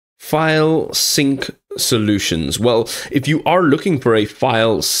file sync solutions. Well, if you are looking for a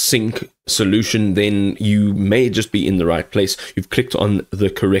file sync solution, then you may just be in the right place. You've clicked on the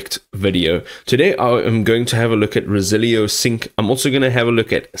correct video. Today, I am going to have a look at Resilio Sync. I'm also going to have a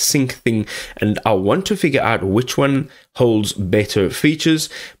look at Synchthing, and I want to figure out which one holds better features,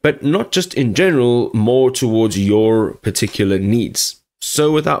 but not just in general, more towards your particular needs.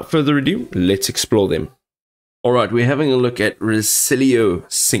 So without further ado, let's explore them. All right, we're having a look at Resilio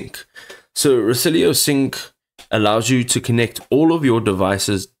Sync. So Resilio Sync allows you to connect all of your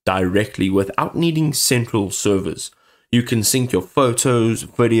devices directly without needing central servers. You can sync your photos,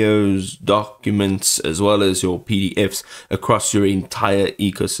 videos, documents, as well as your PDFs across your entire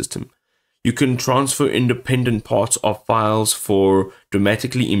ecosystem. You can transfer independent parts of files for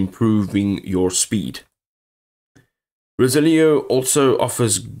dramatically improving your speed. Resilio also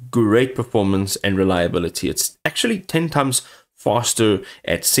offers great performance and reliability. It's actually 10 times faster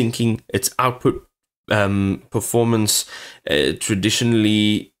at syncing. Its output performance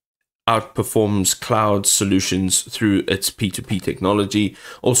traditionally outperforms cloud solutions through its P2P technology.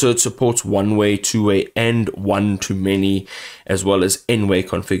 Also, it supports one-way, two-way, and one-to-many, as well as n-way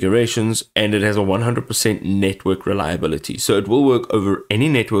configurations, and it has a 100% network reliability. So it will work over any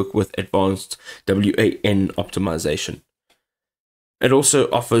network with advanced WAN optimization. It also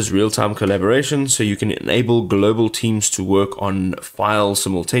offers real-time collaboration, so you can enable global teams to work on files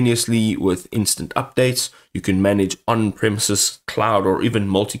simultaneously with instant updates. You can manage on-premises, cloud, or even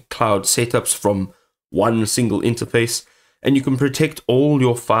multi-cloud setups from one single interface, and you can protect all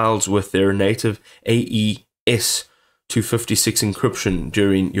your files with their native AES 256 encryption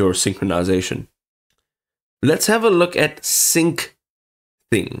during your synchronization. Let's have a look at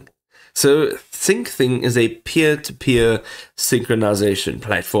Synchthing. So Synchthing is a peer-to-peer synchronization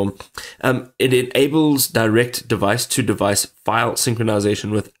platform. It enables direct device-to-device file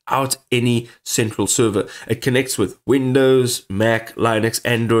synchronization without any central server. It connects with Windows, Mac, Linux,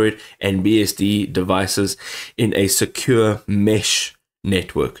 Android, and BSD devices in a secure mesh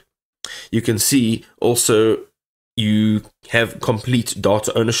network. You can see also you have complete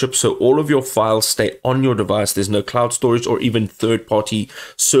data ownership, so all of your files stay on your device. There's no cloud storage or even third-party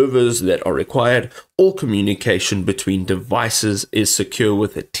servers that are required. All communication between devices is secure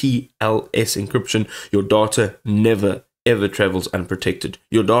with a TLS encryption. Your data never ever travels unprotected.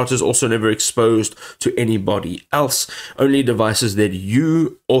 Your data is also never exposed to anybody else. Only devices that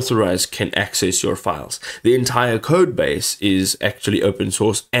you authorize can access your files. The entire code base is actually open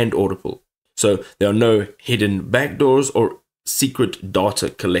source and auditable. So there are no hidden backdoors or secret data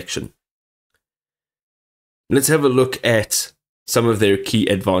collection. Let's have a look at some of their key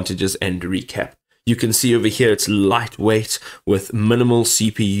advantages and recap. You can see over here it's lightweight with minimal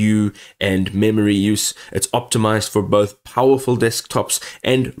CPU and memory use. It's optimized for both powerful desktops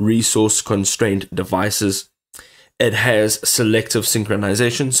and resource-constrained devices. It has selective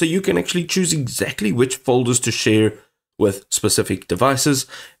synchronization, so you can actually choose exactly which folders to share with specific devices.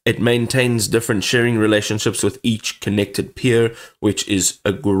 It maintains different sharing relationships with each connected peer, which is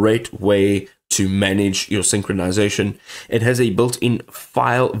a great way to manage your synchronization. It has a built-in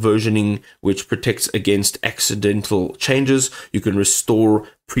file versioning, which protects against accidental changes. You can restore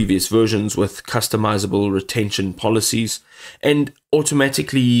previous versions with customizable retention policies, and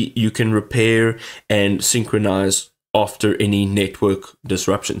automatically you can repair and synchronize after any network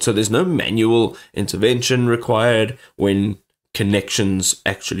disruption. So there's no manual intervention required when connections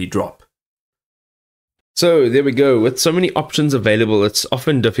actually drop. So there we go. With so many options available, it's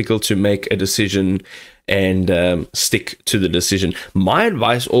often difficult to make a decision and stick to the decision. My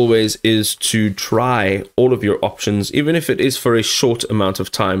advice always is to try all of your options, even if it is for a short amount of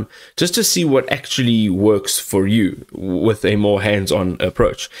time, just to see what actually works for you with a more hands-on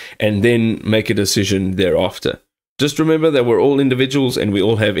approach, and then make a decision thereafter. Just remember that we're all individuals and we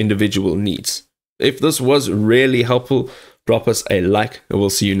all have individual needs. If this was really helpful, drop us a like and we'll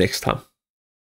see you next time.